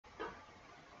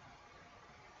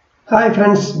Hi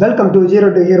friends, welcome to Zero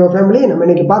to Hero family. நம்ம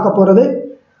இன்னைக்கு பார்க்க போறது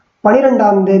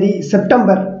 12ஆம் தேதி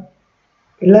செப்டம்பர்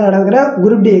இல்ல நடக்கிற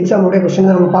குரூப் டி எக்ஸாம் உடைய क्वेश्चन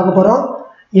தான் நம்ம பார்க்க போறோம்.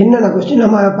 என்னென்ன क्वेश्चन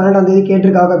நம்ம 12ஆம் தேதி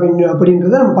கேட்டிருக்காங்க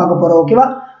அப்படின்றத நம்ம பார்க்க போறோம். ஓகேவா?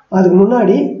 அதுக்கு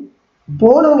முன்னாடி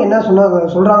போனவங்க என்ன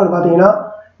சொல்றாங்கன்னு பாத்தீங்கன்னா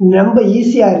ரொம்ப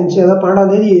ஈஸியா இருந்துச்சு. அதாவது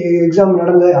 12ஆம் தேதி எக்ஸாம்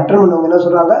நடந்து அட்டெண்ட் பண்ணவங்க என்ன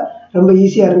சொல்றாங்க, ரொம்ப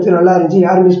ஈஸியா இருந்துச்சு, நல்லா இருந்துச்சு,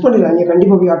 யாரும் மிஸ் பண்ணிடுறாங்க,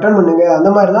 கண்டிப்பா போய் அட்டெண்ட் பண்ணுங்க. அந்த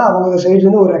மாதிரி தான் அவங்க சைட்ல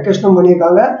இருந்து ஒரு ரெக்வெஸ்டும்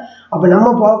பண்ணியிருக்காங்க. அப்ப நம்ம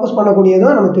ஃபோக்கஸ்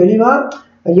பண்ணக்கூடியதும் நம்ம தெளிவா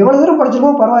எவ்வளவு தூரம்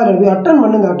படிச்சிருக்கோம் பரவாயில்ல, போய் அட்டெண்ட்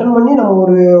பண்ணுங்க. அட்டெண்ட் பண்ணி நம்ம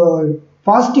ஒரு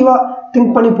பாசிட்டிவா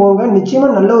திங்க் பண்ணி போங்க, நிச்சயமா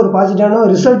நல்ல ஒரு பாசிட்டிவான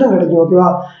ரிசல்ட்டும் கிடைக்கும். ஓகேவா?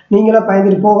 நீங்களா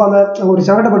பயந்துட்டு போகாம ஒரு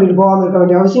சங்கடப்பட்டு போகாம இருக்க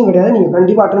வேண்டிய அவசியம் கிடையாது. நீங்க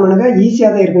கண்டிப்பா அட்டெண்ட் பண்ணுங்க, ஈஸியா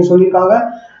தான் இருக்குன்னு சொல்லியிருக்காங்க.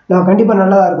 நான் கண்டிப்பா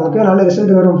நல்லதா இருக்கும். ஓகே, நல்ல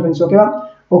ரிசல்ட் வரும் ஃப்ரெண்ட்ஸ். ஓகேவா?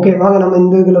 ஓகே, வாங்க நம்ம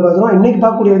இந்த இதில் பார்த்துருவோம். இன்னைக்கு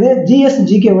பார்க்கக்கூடியது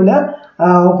GS&GK உள்ள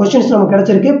கொஸ்டின்ஸ் நமக்கு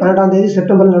கிடைச்சிருக்கு. 12ஆம் தேதி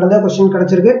செப்டம்பர் நடந்த கொஸ்டின்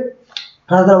கிடைச்சிருக்கு,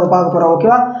 அதான் நம்ம பார்க்க போறோம்.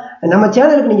 ஓகேவா? நம்ம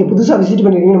சேனலுக்கு நீங்க புதுசா விசிட்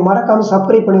பண்ணிருக்கீங்க, மறக்காம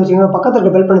சப்ஸ்கிரைப் பண்ணி வச்சுக்கோங்க. பக்கத்துல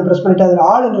இருக்க பெல் பண்ணி பிரஸ் பண்ணிட்டு அதில்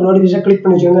ஆல் என்ற நோட்டிஃபிகேஷன் கிளிக்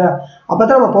பண்ணி வச்சுக்கோங்க.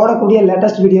 அப்பதான் நம்ம போடக்கூடிய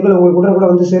லேட்டஸ்ட் வீடியோக்கள் உங்களுக்கு கூட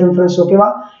வந்து சேரும் ஃப்ரெண்ட்ஸ். ஓகேவா?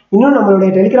 இன்னும் நம்மளுடைய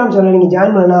டெலிகிராம் சேனல் நீங்க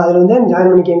ஜாயின் பண்ணலாம். அதுல வந்து ஜாயின்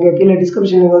பண்ணிக்கங்க. கீழே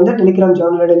டிஸ்கிரிப்ஷன்ல வந்து டெலிகிராம்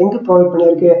சேனலோட லிங்க் ப்ரொவைட்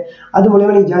பண்ணிருக்கு, அது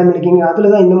மூலமா நீங்க ஜாயின் பண்ணிக்கங்க.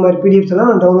 அதுல தான் இந்த மாதிரி பிடிஎஃப்ஸ் எல்லாம்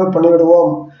நம்ம டவுன்லோட் பண்ணி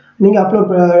விடுவோம். நீங்க அப்லோட்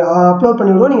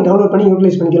பண்ணி விடுவோம், நீங்க டவுன்லோட் பண்ணி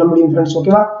யூட்டிலைஸ் பண்ணிக்க முடியும் ஃப்ரெண்ட்ஸ்.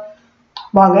 ஓகேவா?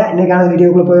 வாங்க இன்னைக்கான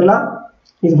வீடியோக்குள்ள போயிடலாம்.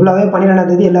 இது ஃபுல்லாகவே 12ஆம்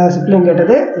தேதி எல்லா ஷிப்லையும்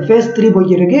கேட்டது. ஃபேஸ் 3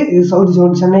 போய்க்கு இருக்கு. இது சவுத்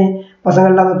ஜோன் சென்னை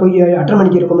பசங்க எல்லாமே போய் அட்டெண்ட்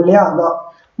பண்ணிக்க இருக்கும் இல்லையா? அதான்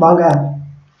வாங்க.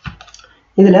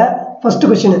 இதுல first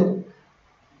question,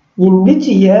 in which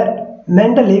year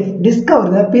மெண்டலீஃப்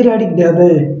discover the periodic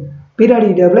table?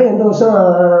 Periodic டேபிளை எந்த வருஷம்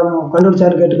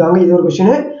கண்டுபிடிச்சாரு கேட்டிருக்காங்க. இது ஒரு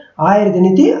கொஸ்டின்.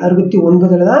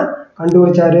 1869 தான்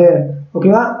கண்டுபிடிச்சாரு.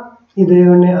 ஓகேவா? இது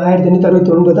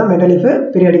 1869 தான் மெண்டலீஃப்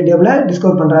பீரியாடிக் டேபிளை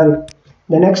டிஸ்கவர் பண்றாரு.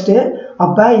 இந்த நெக்ஸ்ட்,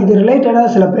 அப்ப இது ரிலேட்டடா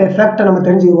சில ஃபேக்டை நம்ம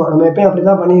தெரிஞ்சுக்குவோம். நம்ம எப்பயும்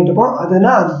அப்படிதான் பண்ணிட்டு இருப்போம்.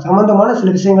 அதுனா அது சம்பந்தமான சில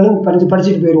விஷயங்களும்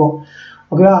படிச்சுட்டு போயிடுவோம்.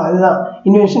 ஓகேவா? அதுதான்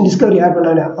இன்வென்ஷன் டிஸ்கவரி யார்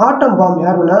பண்ணாரு. ஆட்டம் பாம்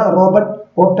யார் பண்ணா? Robert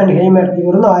Oppenheimer.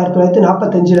 இவர் வந்து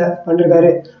 1945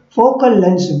 பண்ணிருக்காரு. ஃபோக்கல்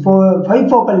லென்ஸ் 5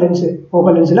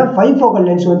 ஃபோக்கல்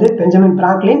லென்ஸ் வந்து பெஞ்சமின்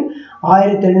பிராங்க்லின்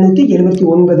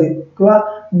 1779. ஓகேவா?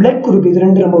 பிளட் குரூப், இது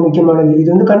ரெண்டு ரொம்ப முக்கியமானது. இது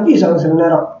வந்து கன்ஃபியூஸ் ஆகும் சில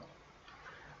நேரம்.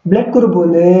 பிளட் குரூப்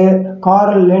வந்து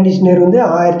கார்ல் லேண்டிஸ்னர் வந்து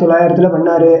 1900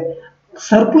 பண்ணாரு.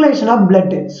 Circulation of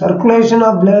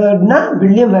பிளட்னா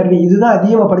William Harvey. இதுதான்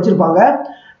அதிகமாக படிச்சிருப்பாங்க.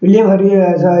 வில்லியம் ஹார்வி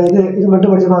இது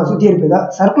மட்டும் படிச்சிருப்பாங்க, சுற்றி இருப்பதா.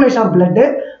 சர்க்குலேஷன் ஆஃப் பிளட்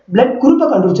குரூப்பை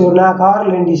கண்டுபிடிச்சவர்னா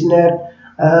curl லேண்டிஸ்னர்.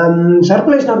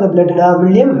 Circulation of the பிளட்னா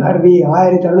William Harvey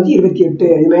 1628.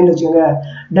 இது மைண்ட் வச்சுக்கோங்க.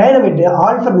 Dynamic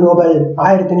Alfred Nobel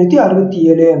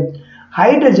 1867.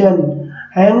 Hydrogen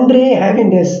Henry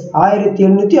ஹேவிண்டஸ்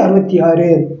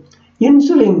 1766.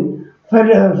 Insulin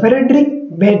ஃபெரெட்ரிக்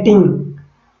batting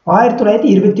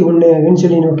 1921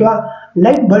 insulin. ஓகேவா?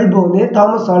 லைட் பல்பு வந்து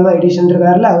தாமஸ் ஆல்வா எடிசன்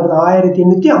இருக்காருல, அவர்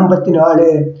 1854.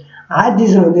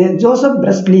 ஆக்சிஜன் வந்து ஜோசப்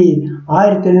பிரஸ்லி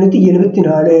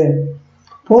 1774.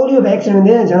 போலியோ வேக்சின்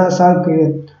வந்து ஜனா சால்க்கு.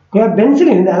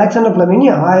 பென்சிலின் வந்து அலெக்சாண்டர் பிளமினி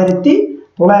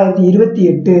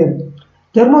 1928.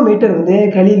 தெர்மோமீட்டர் வந்து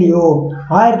Galileo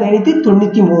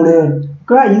 1593.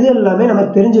 ஓகேவா? இது எல்லாமே நம்ம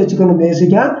தெரிஞ்சு வச்சுக்கணும்,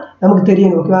 பேசிக்கா நமக்கு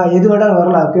தெரியணும். ஓகேவா? எது வேணாலும்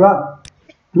வரலாம். ஓகேவா?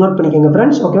 நோட் பண்ணிக்கோங்க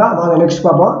ஃப்ரெண்ட்ஸ். ஓகேவா? வாங்க நெக்ஸ்ட்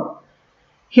பார்ப்போம்.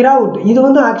 ஹிராவுட், இது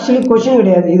வந்து ஆக்சுவலி கொஸ்டின்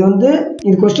கிடையாது.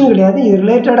 இது கொஸ்டின் கிடையாது, இது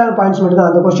ரிலேட்டடான பாயிண்ட்ஸ் மட்டும் தான்.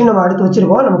 அந்த கொஸ்டின் நம்ம அடுத்து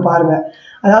வச்சிருக்கோம், நம்ம பாருங்க.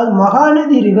 அதாவது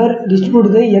மகாநதி ரிவர்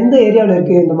டிஸ்ட்ரிபியூட் எந்த ஏரியாவில்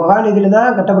இருக்கு? இந்த மகாநதியில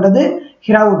தான் கட்டப்பட்டது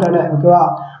ஹிராவுட்டான. ஓகேவா?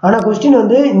 ஆனா கொஸ்டின்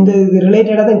வந்து இது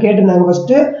ரிலேட்டடா தான் கேட்டிருந்தாங்க.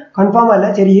 ஃபர்ஸ்ட் கன்ஃபார்மா இல்லை,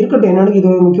 சரி இருக்கட்டும், என்னன்னு இது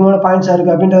ஒரு முக்கியமான பாயிண்ட்ஸா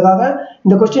இருக்கு அப்படின்றதுக்காக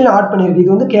இந்த கொஸ்டின்ல ஆட் பண்ணிருக்கு.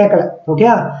 இது வந்து கேட்கல. ஓகே,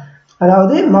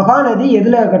 அதாவது மகாநதி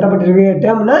எதுல கட்டப்பட்டிருக்கு?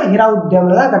 டேம்னா ஹிராவுட்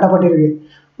டேம்ல தான் கட்டப்பட்டிருக்கு.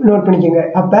 நோட் பண்ணிக்கோங்க.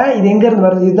 அப்ப இது எங்க இருந்து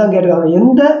வருது? இதுதான் கேட்டிருக்காங்க.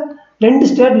 எந்த 2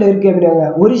 ஸ்டேட்ல இருக்கு அப்படின்னாங்க?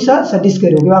 ஒரிசா,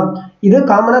 சத்தீஸ்கர். ஓகேவா? இது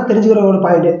காமனா தெரிஞ்சுக்கிற ஒரு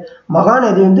பாயிண்ட்.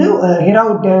 மகாநதி வந்து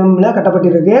ஹிராவுட் டேம்ல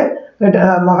கட்டப்பட்டிருக்கு.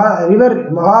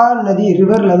 மகாநதி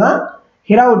ரிவர்ல தான்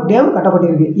ஹிராவுட் டேம்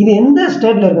கட்டப்பட்டிருக்கு. இது எந்த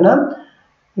ஸ்டேட்ல இருக்குன்னா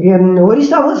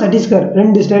ஒரிசாவும் சத்தீஸ்கர்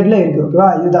 2 ஸ்டேட்ல இருக்கு. ஓகேவா?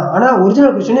 இதுதான். ஆனா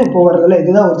ஒரிஜினல் கொஸ்டின் இப்போ வரதில்ல.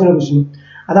 இதுதான் ஒரிஜினல் கொஸ்டின்.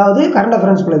 அதாவது கரண்ட்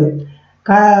அஃபேர்ஸ் உள்ளது.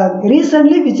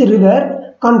 Recently which river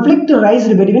conflict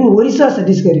raised between Orissa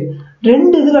Chhattisgarh.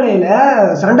 2 இதுகளையில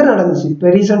சண்டை நடந்துச்சு. இப்போ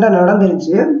ரீசெண்டா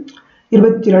நடந்துருச்சு,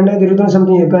 2021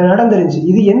 சம்திங் இப்போ நடந்துருச்சு.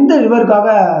 இது எந்த ரிவருக்காக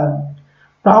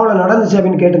ப்ராப்ளம் நடந்துச்சு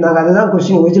அப்படின்னு கேட்டிருந்தாங்க. அதுதான்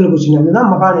கொஸ்டின், ஒரிஜினல் கொஸ்டின். அதுதான்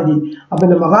மகாநதி. அப்போ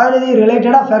இந்த மகாநதி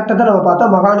ரிலேட்டடா ஃபேக்டர் தான் நம்ம பார்த்தா.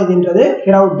 மகாநதின்றது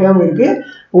ஹிராவுட் டேம் இருக்கு,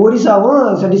 ஒரிசாவும்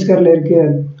சத்தீஸ்கர்ல இருக்கு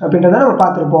அப்படின்றத நம்ம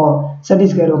பார்த்துருப்போம்.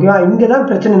 சத்தீஸ்கர். ஓகேவா? இங்கே தான்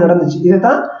பிரச்சனை நடந்துச்சு. இதை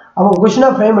தான் அவங்க கொஸ்டினா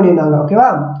ஃப்ரேம் பண்ணியிருந்தாங்க. ஓகேவா?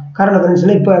 கரண்ட்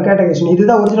அஃபேர்ஸ்ல இப்போ கேட்ட கொஸ்டின்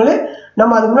இதுதான் ஒரிஜினல்.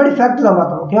 நம்ம அதுக்கு முன்னாடி ஃபேக்ட் தான்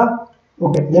பார்த்தோம். ஓகேவா?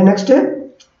 ஓகே, நெக்ஸ்ட்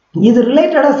இது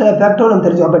ரிலேட்டடா சில ஃபேக்டர் நம்ம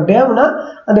தெரிஞ்சுக்கணும். அப்போ டேம்னா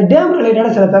அந்த டேம்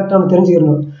ரிலேட்டடா சில ஃபேக்டர் நம்ம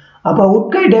தெரிஞ்சுக்கணும். அப்போ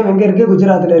உட்கை டேம் எங்கே இருக்குது?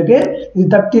 குஜராத்தில் இருக்குது. இது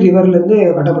தப்தி ரிவர்லேருந்து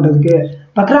கட்டப்பட்டதுக்கு.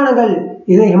 பக்ரானங்கள்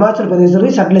இது ஹிமாச்சல்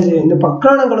பிரதேசத்துக்கு சட்லஜ். இந்த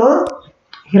பக்ரானங்களும்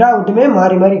ஹிராவுட்டுமே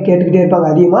மாறி மாறி கேட்டுக்கிட்டே இருப்பாங்க,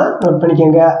 அதிகமாக நோட்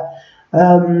பண்ணிக்கோங்க.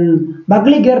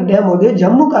 பக்லிகர் டேம் வந்து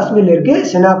ஜம்மு காஷ்மீரில் இருக்குது,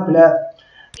 செனாப்பில்.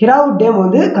 ஹிராவுட் டேம்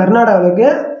வந்து கர்நாடகாவில்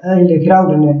இருக்குது. இல்லை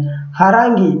ஹிராவுட்னு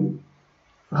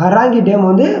ஹராங்கி டேம்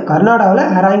வந்து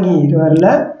கர்நாடகாவில் ஹராங்கி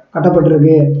ரிவரில்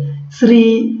கட்டப்பட்டிருக்கு. ஸ்ரீ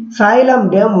சாய்லம்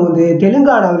டேம் வந்து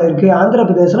தெலுங்கானாவில் இருக்குது, ஆந்திர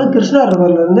பிரதேசத்தில் கிருஷ்ணா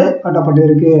ரிவர்லேருந்து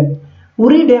கட்டப்பட்டிருக்கு.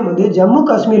 உரி டேம் வந்து ஜம்மு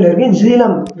காஷ்மீரில் இருக்குது,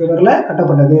 ஜீலம் ரிவரில்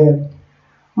கட்டப்பட்டது.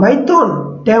 மைத்தோன்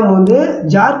டேம் வந்து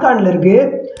ஜார்க்கண்டில் இருக்குது,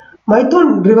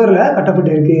 மைத்தோன் ரிவரில்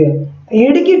கட்டப்பட்டிருக்கு.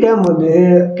 இடுக்கி டேம் வந்து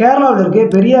கேரளாவில்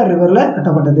இருக்குது, பெரியார் ரிவரில்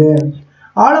கட்டப்பட்டது.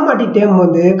 ஆலமாட்டி டேம்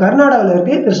வந்து கர்நாடகாவில்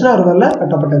இருக்குது, கிருஷ்ணா ரிவரில்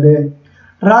கட்டப்பட்டது.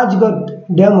 ராஜ்கோட்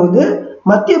டேம் வந்து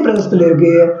மத்திய பிரதேசத்தில்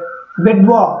இருக்குது,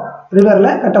 பெட்வா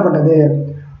ரிவரில் கட்டப்பட்டது.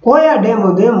 கோயா டேம்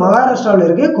வந்து மகாராஷ்டிராவில்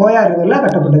இருக்குது, கோயா ரிவரில்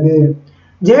கட்டப்பட்டது.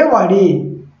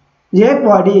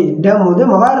 ஜேக்வாடி டேம் வந்து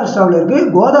மகாராஷ்டிராவில் இருக்குது,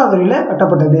 கோதாவரியில்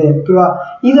கட்டப்பட்டது. ஓகேவா?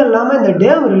 இது எல்லாமே இந்த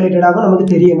டேம் ரிலேட்டடாக நமக்கு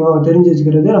தெரியணும், தெரிஞ்சு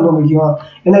வச்சுக்கிறது ரொம்ப முக்கியம்.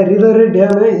 ஏன்னா ரிவரு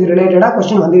டேமு இது ரிலேட்டடாக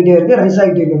கொஸ்டின் வந்துகிட்டே இருக்குது, ரைஸ்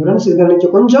ஆகிட்டே இருக்குது ஃப்ரெண்ட்ஸ். இதை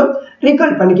நீங்கள் கொஞ்சம்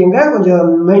ரீகால் பண்ணிக்கோங்க, கொஞ்சம்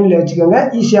மைண்டில் வச்சுக்கோங்க,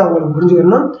 ஈஸியாக உங்களுக்கு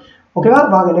புரிஞ்சுக்கணும். ஓகேவா?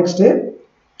 வாங்க நெக்ஸ்ட்டு.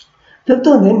 ஃபிஃப்த்து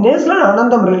வந்து நேஷனல்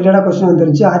ஆனந்தம் ரிலேட்டடாக கொஸ்டின்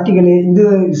வந்துருச்சு. ஆர்டிகல் இது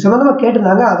சம்மந்தமாக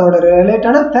கேட்டிருந்தாங்க, அதோட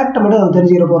ரிலேட்டடான ஃபேக்டை மட்டும் நம்ம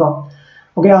தெரிஞ்சுக்கிற போகிறோம்.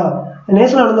 ஓகேவா?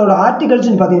 நேஷனல் ஆனந்தோட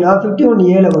ஆர்டிகல்ஸ்ன்னு பார்த்தீங்கன்னா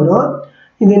 51A வரும்.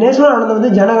 இந்த நேஷனல் ஆனந்தம்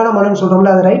வந்து ஜனகண மனன்னு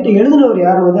சொல்கிறோம்ல, அது ரைட்டு எழுதினவர்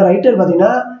யார் வந்து ரைட்டர்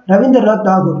பார்த்தீங்கன்னா ரவீந்திரநாத்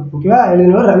தாகூர். ஓகேவா?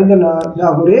 எழுதினவர் ரவீந்திரநாத்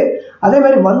தாகூர். அதே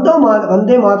மாதிரி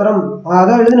வந்தே மாதரம்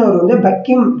அதான் எழுதினவர் வந்து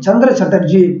பக்கிம் சந்திர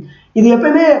சட்டர்ஜி. இது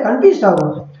எப்பயுமே கன்ஃபியூஸ்ட்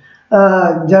ஆகும்.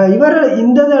 இவர்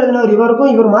இந்த எழுதினவர்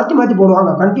இவருக்கும் இவர் மாற்றி மாற்றி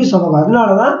போடுவாங்க, கன்ஃபியூஸ் ஆகும்.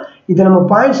 அதனால தான் இதை நம்ம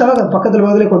பாயிண்ட்ஸாக பக்கத்தில்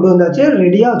பக்கத்தில் கொண்டு வந்தாச்சு,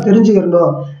 ரெடியாக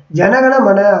தெரிஞ்சுக்கிறணும். ஜனகண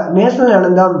மன நேஷனல்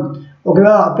ஆனந்தம்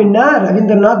ஓகேவா அப்படின்னா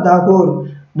ரவீந்திரநாத் தாகூர்.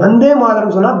 வந்தே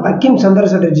மாதரம் சொன்னால் பக்கிம் சந்திர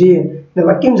சட்டர்ஜி. இந்த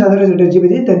பக்கிம் சந்திர சட்டர்ஜி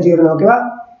பற்றி தெரிஞ்சுக்கிறணும். ஓகேவா?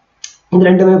 இது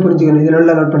ரெண்டுமே புரிஞ்சுக்கணும், இது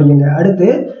நல்லா நோட் பண்ணிக்கோங்க. அடுத்து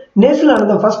நேஷனல்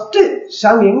ஆனந்தம் ஃபஸ்ட்டு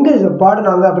சாங் எங்கே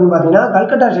பாடினாங்க அப்படின்னு பார்த்தீங்கன்னா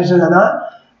கல்கட்டா ஸ்டேஷனில் தான்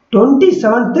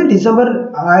 27 டிசம்பர்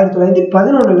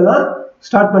 1911 தான்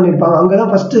ஸ்டார்ட் பண்ணியிருப்பாங்க. அங்கே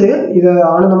தான் ஃபஸ்ட்டு இதை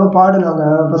ஆனந்தமாக பாடினாங்க,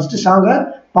 ஃபஸ்ட்டு சாங்கை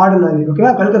பாடினாங்க.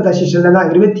 ஓகேவா? கல்கத்தா ஸ்டேஷனில் தான்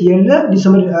 27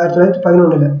 டிசம்பர்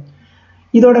 1911.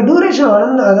 இதோட டியூரேஷன்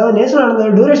அதாவது நேஷனல்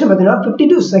ஆனந்தோட டியூரேஷன் பார்த்தீங்கன்னா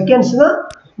 52 செகண்ட்ஸ் தான்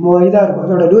இதாக இருக்கும்.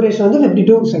 அதோட டியூரேஷன் வந்து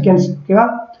 52 செகண்ட்ஸ். ஓகேவா?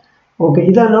 ஓகே,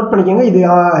 இதை நோட் பண்ணிக்கோங்க. இது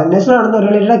நேஷனல் ஆனந்தம்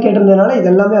ரிலேட்டடாக கேட்டிருந்ததுனால இது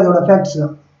எல்லாமே அதோட ஃபேக்ட்ஸ்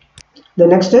தான். இந்த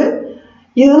நெக்ஸ்ட்டு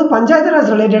இது வந்து பஞ்சாயத்து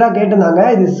ராஜ் ரிலேட்டடாக கேட்டிருந்தாங்க.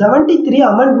 இது 73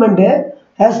 amendment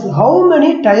has how many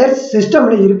tyres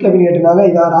சிஸ்டமில் இருக்குது அப்படின்னு கேட்டிருந்தாங்க.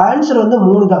 இதோட ஆன்சர் வந்து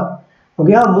 3 தான்.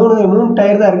 ஓகேவா? 3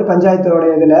 டயர் தான் இருக்குது பஞ்சாயத்தோட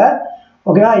இதில்.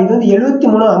 ஓகேவா? இது வந்து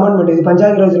 73 அமெண்ட்மெண்ட். இது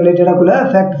பஞ்சாயத்து ராஜ் ரிலேட்டடாக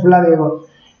ஃபேக்ட் ஃபுல்லாகவே இருக்கும்.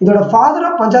 இதோட ஃபாதர்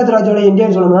ஆஃப் பஞ்சாயத்து ராஜோட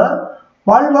இந்தியான்னு சொல்லணும்னா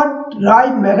பால்வாட்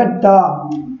ராய்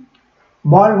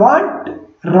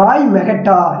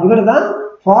மெஹட்டா. இவர் தான்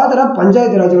ஃபாதர் ஆஃப்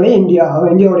பஞ்சாயத்து ராஜோட இந்தியா,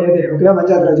 அவன் இந்தியாவுடையது. ஓகேவா?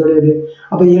 பஞ்சாயத்து ராஜோடையது.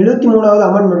 அப்போ 73வது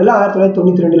அமெண்ட்மெண்ட்டில்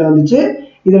 1992 வந்துச்சு.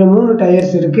 இதில் 3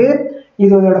 டயர்ஸ் இருக்குது.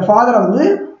 இதோட ஃபாதரை வந்து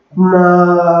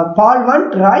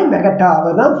பால்வாட் ராய் மெஹட்டா,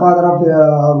 அவர் தான் ஃபாதர் ஆஃப்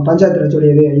பஞ்சாயத்து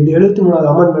ராஜோடையது. இது 73வது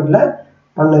அமெண்ட்மெண்ட்டில்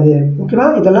பண்ணது. ஓகேவா?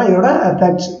 இதெல்லாம் இதோட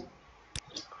facts.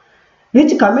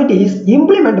 Which committee is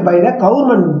implemented by the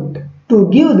government to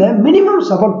give the minimum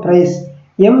support price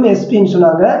MSP ன்னு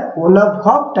சொன்னாங்க.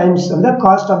 1.5 times of the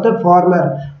cost of the farmer.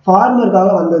 ஃபார்மருக்காக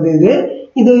வந்தது இது.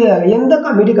 இது எந்த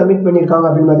கமிட்டி கமிட் பண்ணியிருக்காங்க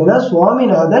அப்படின்னு பார்த்தீங்கன்னா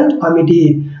சுவாமிநாதன் கமிட்டி.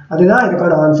 அதுதான்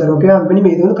இதுக்கான ஆன்சர். ஓகே?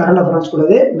 மினிமம் இது வந்து கரண்ட் அஃபேர்ஸ்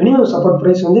கூடாது. மினிமம் சப்போர்ட்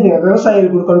ப்ரைஸ் வந்து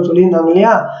விவசாயிகள் கொடுக்கணும்னு சொல்லியிருந்தாங்க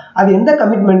இல்லையா, அது எந்த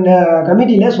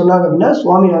கமிட்டியில் சொன்னாங்க அப்படின்னா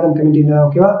சுவாமிநாதன் கமிட்டியில்.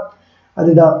 ஓகேவா?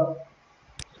 அதுதான்.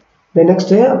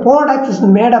 Next borax is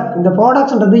made up. இந்த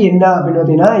போராக்ஸ்ன்றது என்ன அப்படின்னு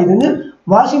பார்த்தீங்கன்னா இது வந்து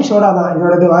வாஷிங் சோடா தான்.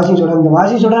 இதோட வாஷிங் சோடா. இந்த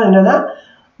வாஷிங் சோடா என்னன்னா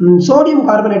சோடியம்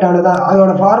கார்பனேட் ஆனதான்.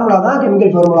 அதோட ஃபார்முலா தான்,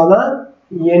 கெமிக்கல் ஃபார்முலா தான்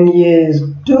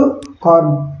Na2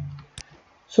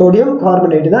 சோடியம்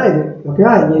கார்பனேட் தான் இது.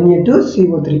 ஓகேவா?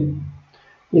 Na2CO3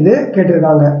 இது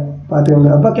கேட்டிருக்காங்க,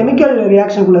 பார்த்துக்கோங்க. அப்போ கெமிக்கல்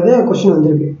ரியாக்ஷனுக்குள்ளது கொஸ்டின்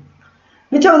வந்திருக்கு.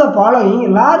 Which of the following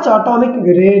large atomic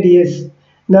radius.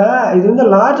 இது வந்து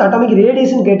லார்ஜ் அட்டாமிக்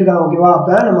ரேடியேஷன் கேட்டுருக்காங்க. ஓகேவா?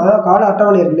 அப்போ நம்ம கால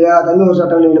அட்டவணை இருக்கு இல்லையா, தங்க வருஷ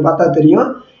அட்டவணை பார்த்தா தெரியும்.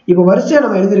 இப்போ வரிசையாக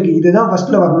நம்ம எழுதிருக்கு. இதுதான்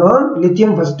ஃபர்ஸ்ட்ல வரணும்.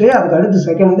 லித்தியம் ஃபர்ஸ்ட்டு, அதுக்கு அடுத்து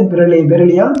செகண்ட் வந்து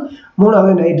பெரிலியம்,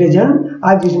 3வது நைட்ரஜன்,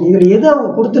 ஆக்சிஜன். இதில் எது அவங்க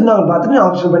கொடுத்துருந்தாங்க பார்த்துட்டு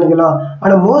ஆப்ஷன் பண்ணிக்கலாம்.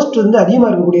 ஆனால் மோஸ்ட் வந்து அதிகமாக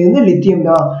இருக்கக்கூடியது வந்து லித்தியம்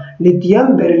தான்.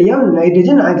 Lithium, beryllium,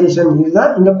 nitrogen, oxygen.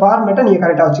 இதுதான் இந்த ஃபார்மேட்டை நீங்கள்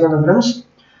கரெக்டாக வச்சுக்கோங்க ஃப்ரெண்ட்ஸ்.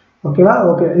 ஓகேவா?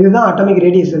 ஓகே, இதுதான் அட்டாமிக்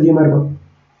ரேடியஸ் அதிகமாக இருக்கும்.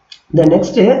 இந்த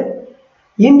நெக்ஸ்ட்டு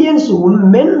இந்தியன்ஸ்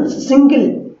மென் single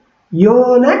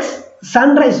Yonex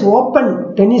sunrise open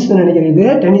tennis நினைக்கிறேன். இது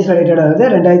டென்னிஸ் ரிலேட்டடானது.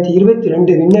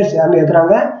 2022 வின்னர்ஸ் யாருன்னு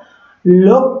கேட்குறாங்க.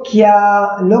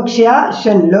 லோக்ஷியா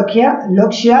ஷன்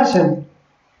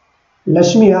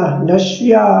லக்ஷ்மியா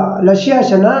லக்ஷ்யா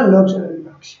ஷன்னா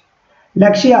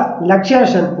லக்ஷ்யா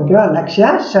ஷன் ஓகேவா லக்ஷ்யா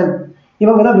ஷன்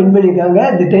இவங்க தான் வின் பண்ணியிருக்காங்க.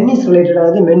 இது டென்னிஸ்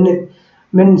ரிலேட்டடானது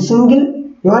மென் சிங்கிள்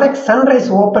யோரெக்ஸ் சன்ரைஸ்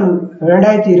ஓப்பன்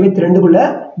 2022க்குள்ள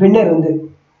வின்னர் வந்து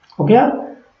ஓகேயா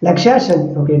லக்ஷ்யா ஷன்.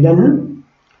 Okay then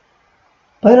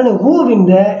 11 who win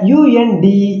the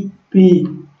UNDP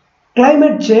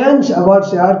climate change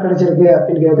awards யார் கிடைச்சிருக்கு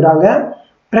அப்படின்னு கேட்குறாங்க.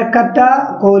 பிரகட்டா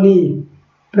கோலி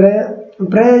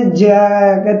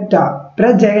பிரஜெக்டா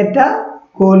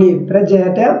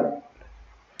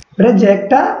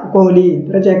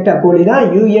கோலி தான்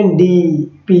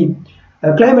UNDP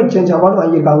கிளைமேட் சேஞ்ச் அவார்டு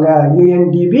வாங்கியிருக்காங்க.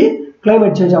 UNDP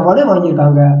கிளைமேட் சேஞ்ச் அவார்டு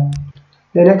வாங்கியிருக்காங்க.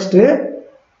 Next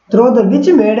throw the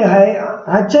which Medu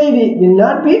HIV will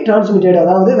not be transmitted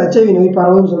அதாவது HIV நோய்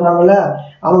பரவுன்னு சொல்கிறாங்கல்ல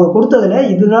அவங்க கொடுத்ததுல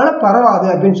இதனால பரவாது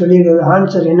அப்படின்னு சொல்லியிருக்காங்க.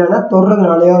 ஆன்சர் என்னன்னா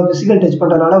தொடுறதுனாலையோ பிசிக்கல் டச்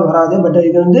பண்ணுறதுனால வராது. பட்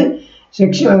இது வந்து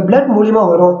செக்ஷுவல் பிளட் மூலியமாக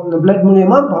வரும். இந்த பிளட்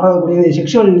மூலியமாக பரவக்கூடியது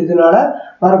செக்ஷுவல் இதனால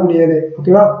வரக்கூடியது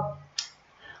ஓகேவா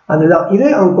அதுதான் இது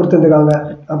அவங்க கொடுத்துருக்காங்க.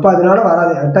 அப்போ அதனால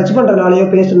வராது டச் பண்ணுறதுனாலையோ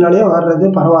பேசுறதுனாலையோ வர்றது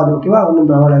பரவாது ஓகேவா ஒன்றும்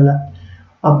பரவாயில்ல இல்லை.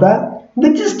 அப்போ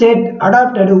which state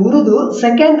adapted Urdu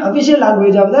second official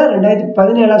language of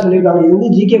 2017 சொல்லியிருக்காங்க. இது வந்து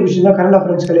ஜிகே கொஸ்டின் தான் கரண்ட்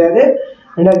அஃபேர்ஸ் கிடையாது.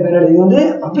 2017 இது வந்து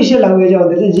அஃபிஷியல் லாங்குவேஜாக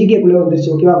வந்துருச்சு ஜிகேக்குள்ளே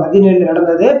வந்துருச்சு ஓகேவா 17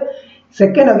 நடந்தது.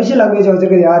 செகண்ட் அஃபிஷியல் லாங்குவேஜாக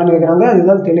வச்சிருக்கிறது யாருன்னு கேட்குறாங்க.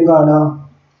 அதுதான் தெலுங்கானா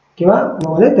ஓகேவா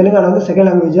அவங்க வந்து தெலுங்கானா வந்து செகண்ட்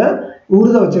லாங்குவேஜாக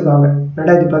உருதை வச்சுருக்காங்க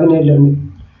 2017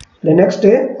 நெக்ஸ்ட்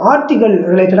ஆர்டிகல்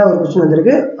ரிலேட்டடாக ஒரு கொஸ்டின்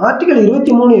வந்திருக்கு. ஆர்டிகல்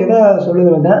 23 எதை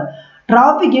சொல்லுதுன்னா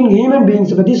டிராஃபிக் இன் ஹியூமன்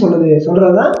பீயிங்ஸ் பற்றி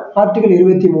சொல்கிறது தான் article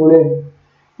 23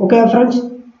 okay friends.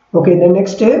 Okay then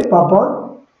next பார்ப்போம்.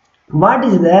 What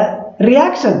is the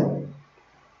reaction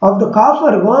of the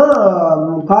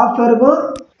காஃபருக்கும்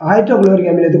hydrochloric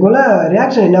அமிலத்துக்குள்ள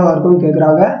reaction என்னவா இருக்கும்னு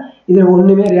கேட்குறாங்க. இதில்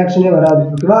ஒன்றுமே ரியாக்ஷனே வராது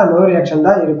ஓகேவா நோ ரியாக்ஷன்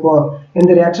தான் இருக்கும்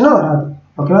எந்த ரியாக்ஷனும் வராது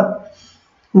ஓகேவா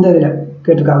இந்த இதில்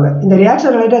கேட்டிருக்காங்க. இந்த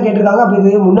ரியாக்ஷன் ரிலேட்டாக கேட்டிருக்காங்க. அப்போ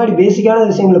இது முன்னாடி பேசிக்கான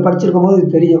விஷயங்களை படிச்சிருக்கும் போது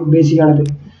இது தெரியும் பேசிக்கானது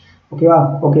ஓகேவா.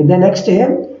 Okay then next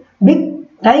big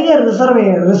tiger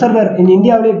receiver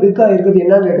இந்தியாவிலே பிக்காக இருக்குது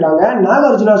என்னன்னு கேட்குறாங்க.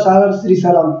 நாகார்ஜுனா சாகர்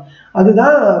ஸ்ரீசலம்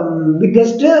அதுதான்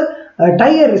பிக்கெஸ்ட்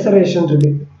டைகர் ரிசர்வேஷன் இருக்கு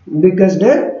பிக்கெஸ்ட்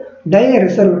டைகர்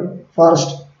ரிசர்வ்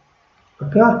ஃபாரஸ்ட்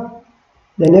ஓகேவா.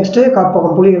 தென் நெக்ஸ்ட்டு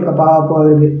காப்பகம் புலிகள் காப்பகம்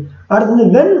இருக்கு. அடுத்தது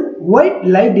when white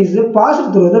light is past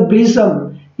through the prism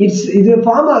இது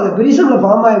ஃபார்ம் ஆகுது பிரிசம்ல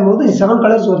ஃபார்ம் ஆகும் போது 7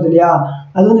 கலர்ஸ் வருது இல்லையா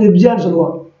அது வந்து விப்ஜியான்னு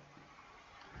சொல்லுவோம்.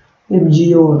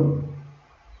 விப்ஜியோர்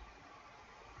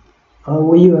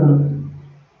ஒய் வரணும்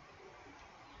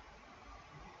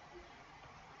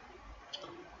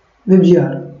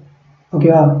விப்ஜிஆர்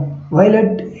ஓகேவா.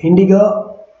 Violet indigo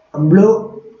blue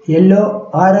yellow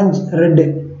orange red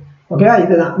ஓகேவா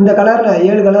இதுதான் இந்த கலரில்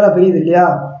 7 கலராக பெரியுது இல்லையா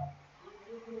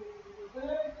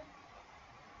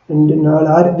 2 4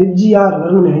 6 விப்ஜிஆர்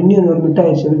வரணும். இன்னும் ஒரு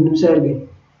மிட்டாய் 2 நிமிஷம் இருக்கு.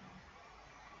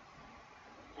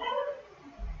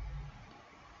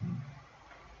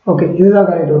 ஓகே இதுதான்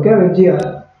கரெக்ட் ஓகே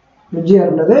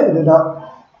விப்ஜிஆர்ன்றது இதுதான்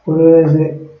ஒரு இது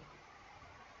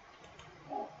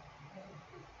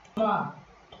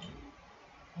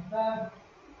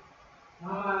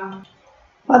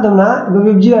பார்த்தோம்னா இப்போ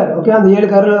விப்ஜிஆர் ஓகே அந்த 7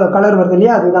 கலர் வருது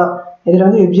இல்லையா அதுதான் இதில்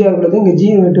வந்து விப்ஜிஆர் உள்ளது. இங்கே ஜி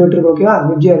விட்டுருக்கு ஓகேவா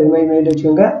விப்ஜிஆர் இது மாதிரி மைண்ட்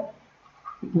வச்சுக்கோங்க.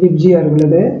 விப்ஜிஆர்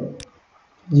உள்ளது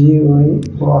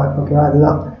GYR ஓகேவா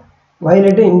அதுதான்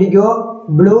violet indigo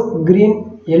blue green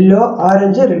yellow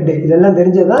orange red இதெல்லாம்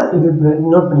தெரிஞ்சது தான் இது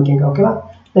நோட் பண்ணிக்கோங்க ஓகேவா.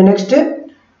 நெக்ஸ்ட்டு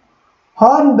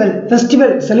ஹார்ன்பெல்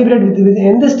ஃபெஸ்டிவல் செலிப்ரேட் வித்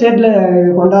எந்த ஸ்டேட்டில்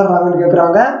கொண்டாடுறாங்கன்னு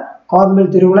கேட்குறாங்க.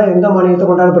 ஹார்ன்பெல் திருவிழா எந்த மாநிலத்தை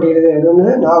கொண்டாடப்படுகிறது இது வந்து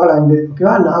நாகாலாந்து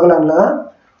ஓகேவா நாகாலாண்டில் தான்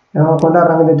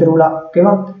கொண்டாடுறாங்க இந்த திருவிழா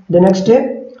ஓகேவா. நெக்ஸ்ட்டு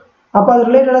அப்போ அது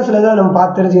ரிலேட்டடாக சில இதை நம்ம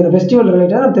பார்த்து தெரிஞ்சுக்கணும் ஃபெஸ்டிவல்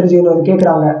ரிலேட்டடாக நம்ம தெரிஞ்சுக்கணும் அது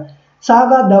கேட்குறாங்க.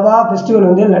 சாகா தவா ஃபெஸ்டிவல்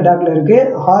வந்து லடாக்கில் இருக்குது.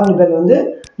 ஹார்ன்பெல் வந்து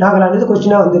நாகாலாந்து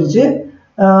கொஸ்டினாக வந்துருச்சு.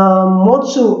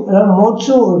 மோட்சு அதாவது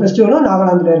மோட்சு ஃபெஸ்டிவலும்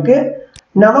நாகாலாந்தில் இருக்குது.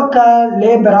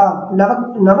 நவக்கலேபரா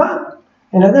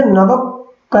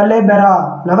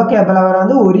நவக்கலேபரா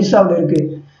வந்து ஒரிசாவில் இருக்குது.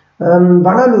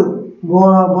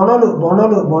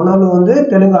 பொனலு வந்து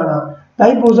தெலுங்கானா.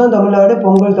 தைப்பூசம் தமிழ்நாடு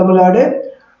தமிழ்நாடு தமிழ்நாடு.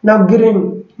 நவ்கிரின்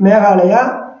மேகாலயா.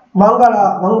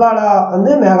 வங்காளா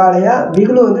வந்து மேகாலயா.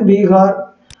 பிகுலு வந்து பீகார்.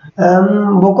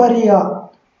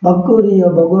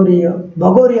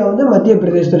 பகோரியா வந்து மத்திய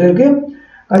பிரதேசத்தில் இருக்குது.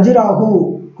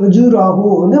 கஜுராஹு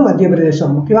வந்து மத்திய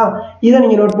பிரதேசம் ஓகேவா. இதை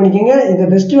நீங்கள் நோட் பண்ணிக்கோங்க. இந்த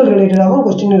ஃபெஸ்டிவல் ரிலேட்டடாகவும்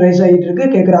கொஸ்டின் ரைஸ் ஆகிட்டு இருக்கு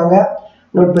கேட்குறாங்க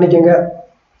நோட் பண்ணிக்கோங்க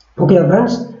ஓகே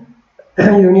ஃப்ரெண்ட்ஸ்.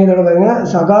 இது இதோட பாருங்க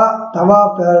சகா தவா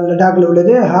லடாக்கில்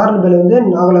உள்ளது. ஹார்ன்பெல் வந்து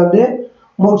நாகாலாந்து.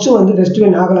 மொட்சு வந்து வெஸ்ட்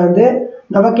நாகாலாந்து.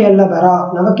 நவக்கேலபரா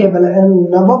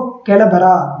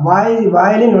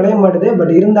வாயிலே நுழைய மாட்டுது.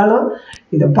 பட் இருந்தாலும்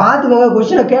இதை பார்த்துக்கோங்க.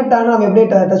 கொஸ்டினை கேட்டாலும் நம்ம எப்படி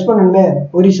டச் பண்ணணுமே.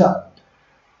 ஒரிசா.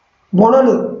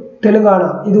 பொனலு தெலுங்கானா.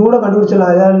 இது கூட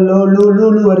கண்டுபிடிச்சிடலாம். ஏதாவது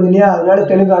லூ வருது இல்லையா, அதனால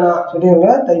தெலுங்கானா சொல்லிடுங்க.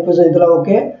 தைப்பூசம் இதெல்லாம்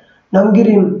ஓகே.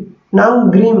 நாங்கிரீம்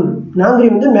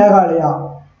வந்து மேகாலயா.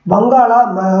 வங்காளா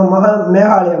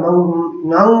மேகாலயா.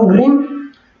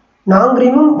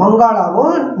 நாங்கிரீமும்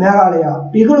வங்காளாவும் மேகாலயா.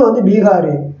 பிகுலு வந்து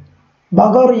பீகார்.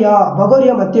 பகோரியா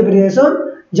மத்திய பிரதேசம்.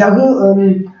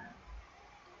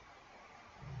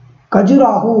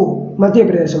 கஜுராஹு மத்திய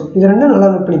பிரதேசம். இது ரெண்டும் நல்லா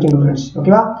நோட் பண்ணிக்கோங்க ஃப்ரெண்ட்ஸ்.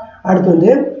 ஓகேவா. அடுத்து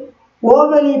வந்து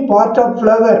ஓவலி part of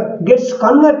flower gets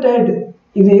converted.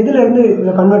 இது எதுல இருந்து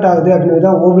கன்வெர்ட் ஆகுது அப்படின்றது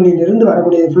தான் ஓவலியிலிருந்து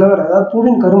வரக்கூடிய ஃப்ளவர், அதாவது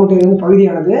பூவின் கருமுட்டையிலிருந்து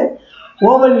பகுதியானது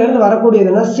ஓவலிலிருந்து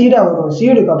வரக்கூடியதுன்னா சீடாக வரும்.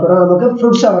 சீடுக்கு அப்புறம் நமக்கு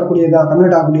ஃப்ரூட்ஸாக வரக்கூடியது தான்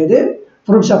கன்வெர்ட் ஆகக்கூடியது.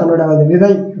 ஃப்ரூட்ஸாக கன்வெர்ட் ஆகுது.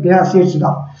 விதை ஓகே, சீட்ஸ்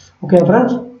தான். Okay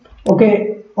friends. ஓகே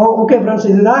ஃப்ரெண்ட்ஸ்,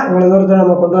 இதுதான் இவ்வளோ தூரத்தில்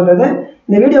நம்ம கொண்டு வந்தது.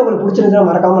 இந்த வீடியோ உங்களுக்கு பிடிச்சிருந்தா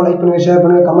மறக்காமல் லைக் பண்ணுங்கள், ஷேர்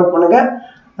பண்ணுங்கள், கமெண்ட் பண்ணுங்கள்.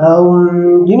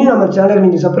 இனி நம்ம சேனலுக்கு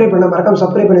நீங்கள் சப்ஸ்கிரைப் பண்ண மறக்காம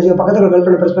சப்ஸ்கிரைப் பண்ணி வச்சு பக்கத்தில் பெல்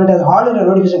பண்ணி ப்ரெஸ் பண்ணிட்டு அது ஆல்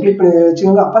நோட்டிஃபிகேஷன் கிளிக் பண்ணி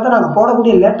வச்சுக்கோங்க. அப்போ தான் நாங்கள்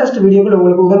போடக்கூடிய லேட்டஸ்ட் வீடியோக்கள்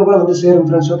உங்களுக்கு உடனுக்குள்ள வந்து சேரும்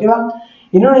ஃப்ரெண்ட்ஸ். ஓகேவா.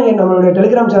 இன்னும் நீங்கள் நம்மளுடைய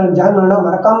டெலிகிராம் சேனல் ஜாயின் பண்ணால்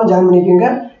மறக்காமல் ஜாயின் பண்ணிக்கோங்க.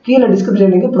 கீழே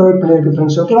டிஸ்கிரிப்ஷன் லிங்க் ப்ரொவைட் பண்ணியிருக்கு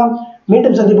ஃப்ரெண்ட்ஸ். ஓகேவா.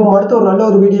 மீண்டும் சந்திப்போம் அடுத்த ஒரு நல்ல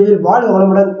ஒரு வீடியோவில். வாழ்க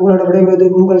வளமுடன். உங்களோட விடைபெறுவது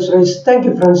உங்கள் சுரேஷ்.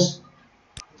 Thank you friends.